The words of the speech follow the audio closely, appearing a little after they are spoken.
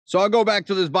So I go back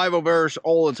to this Bible verse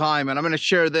all the time, and I'm going to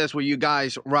share this with you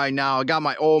guys right now. I got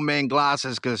my old man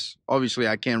glasses because obviously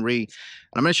I can't read.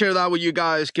 And I'm going to share that with you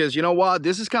guys because you know what?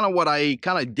 This is kind of what I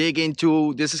kind of dig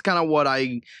into. This is kind of what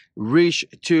I reach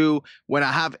to when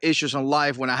I have issues in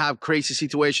life, when I have crazy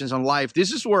situations in life.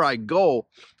 This is where I go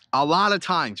a lot of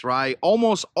times, right?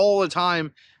 Almost all the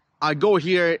time I go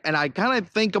here and I kind of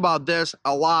think about this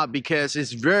a lot because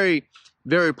it's very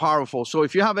powerful. So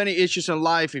if you have any issues in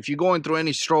life, if you're going through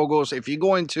any struggles, if you're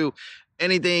going to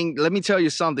anything, let me tell you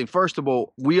something. First of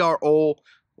all, we are all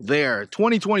there.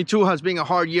 2022 has been a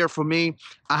hard year for me.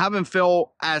 I haven't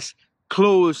felt as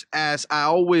close as I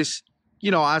always,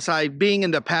 as I being in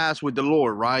the past with the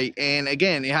Lord, right? And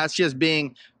again, it has just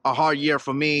been a hard year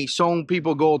for me. Some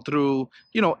people go through,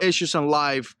 issues in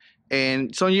life,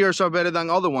 and some years are better than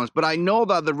other ones. But I know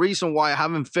that the reason why I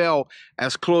haven't felt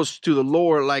as close to the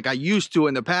Lord like I used to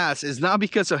in the past is not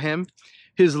because of him.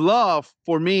 His love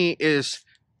for me is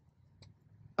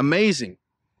amazing.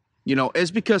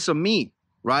 It's because of me,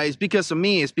 right? It's because of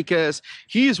me. It's because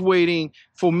he's waiting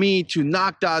for me to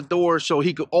knock that door so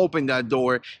he could open that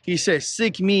door. He says,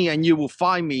 seek me and you will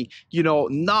find me.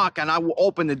 Knock and I will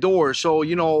open the door. So,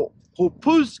 who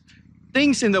puts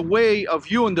things in the way of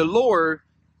you and the Lord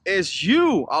is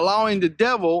you allowing the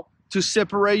devil to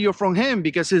separate you from him,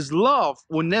 because his love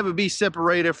will never be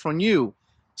separated from you.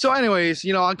 So anyways,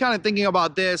 I'm kind of thinking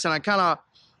about this, and I kind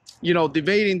of,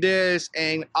 debating this,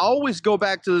 and I always go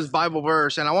back to this Bible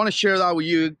verse, and I want to share that with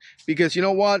you because you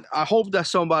know what? I hope that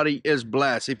somebody is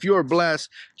blessed. If you are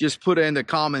blessed, just put it in the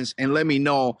comments and let me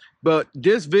know. But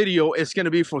this video is going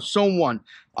to be for someone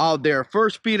out there. 1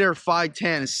 Peter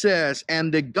 5:10 says,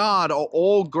 and the God of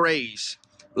all grace.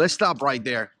 Let's stop right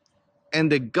there. And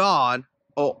the God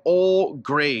of all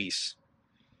grace.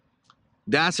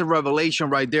 That's a revelation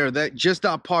right there.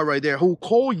 That part right there. Who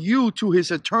called you to his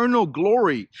eternal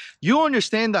glory. You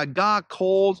understand that God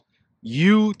called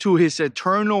you to his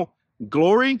eternal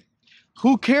glory?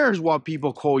 Who cares what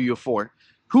people call you for?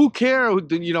 Who cares,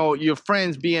 your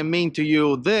friends being mean to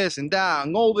you, this and that,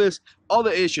 and all this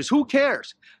other issues? Who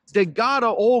cares? The God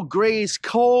of all grace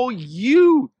called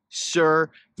you, sir,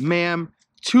 ma'am,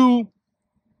 to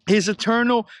his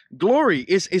eternal glory.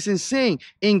 Is insane.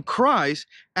 In Christ,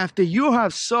 after you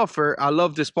have suffered, I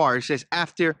love this part. It says,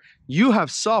 after you have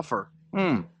suffered.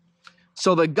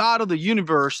 So the God of the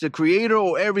universe, the creator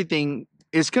of everything,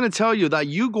 is going to tell you that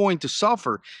you're going to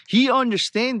suffer. He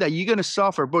understands that you're going to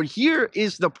suffer. But here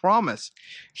is the promise.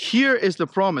 Here is the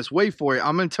promise. Wait for it.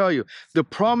 I'm going to tell you. The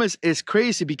promise is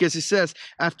crazy because it says,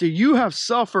 after you have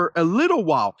suffered a little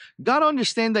while, God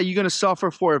understands that you're going to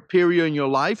suffer for a period in your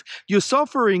life. Your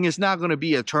suffering is not going to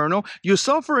be eternal. Your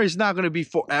suffering is not going to be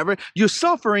forever. Your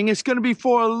suffering is going to be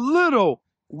for a little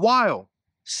while.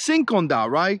 Think on that,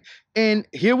 right? And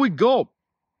here we go.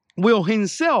 Will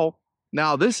himself,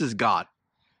 now this is God.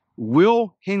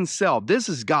 Will himself. This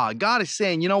is God. God is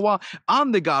saying, you know what?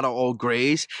 I'm the God of all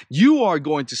grace. You are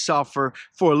going to suffer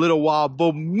for a little while,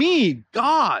 but me,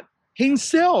 God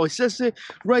himself, it says it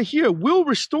right here, will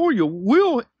restore you.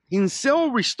 Will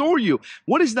himself restore you.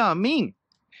 What does that mean?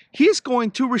 He's going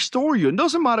to restore you. It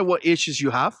doesn't matter what issues you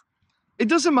have. It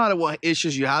doesn't matter what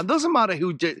issues you have. It doesn't matter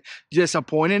who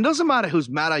disappointed. It doesn't matter who's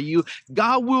mad at you.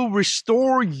 God will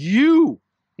restore you.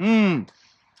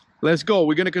 Let's go.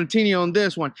 We're going to continue on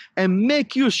this one and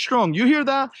make you strong. You hear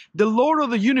that? The Lord of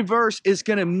the universe is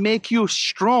going to make you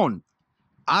strong.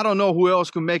 I don't know who else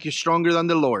can make you stronger than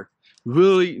the Lord.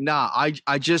 Really? Nah,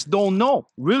 I just don't know.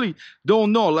 Really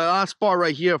don't know. Last part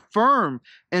right here. Firm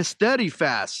and steady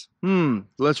fast.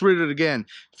 Let's read it again.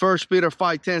 1 Peter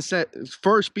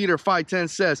 5:10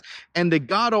 says, and the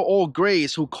God of all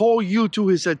grace, who called you to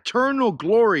his eternal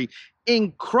glory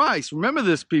in Christ. Remember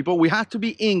this, people. We have to be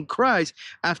in Christ.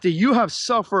 After you have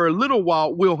suffered a little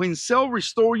while, will himself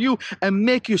restore you and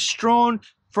make you strong,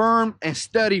 firm, and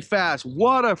steady fast.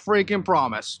 What a freaking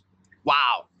promise.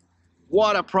 Wow.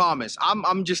 What a promise.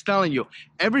 I'm just telling you,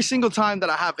 every single time that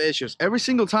I have issues, every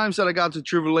single time that I got to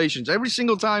tribulations, every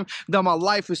single time that my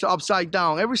life is upside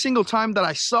down, every single time that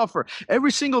I suffer,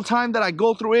 every single time that I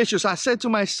go through issues, I said to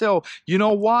myself, you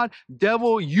know what,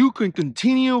 devil, you can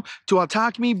continue to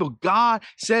attack me, but God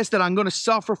says that I'm going to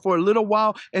suffer for a little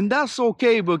while, and that's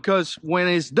okay because when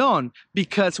it's done,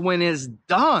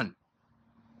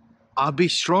 I'll be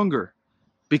stronger.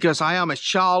 Because I am a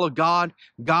child of God,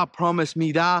 God promised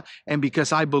me that, and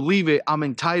because I believe it, I'm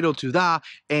entitled to that,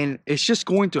 and it's just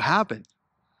going to happen.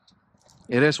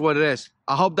 It is what it is.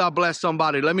 I hope that blessed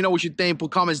somebody. Let me know what you think.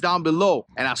 Put comments down below.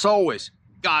 And as always,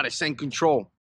 God is in control.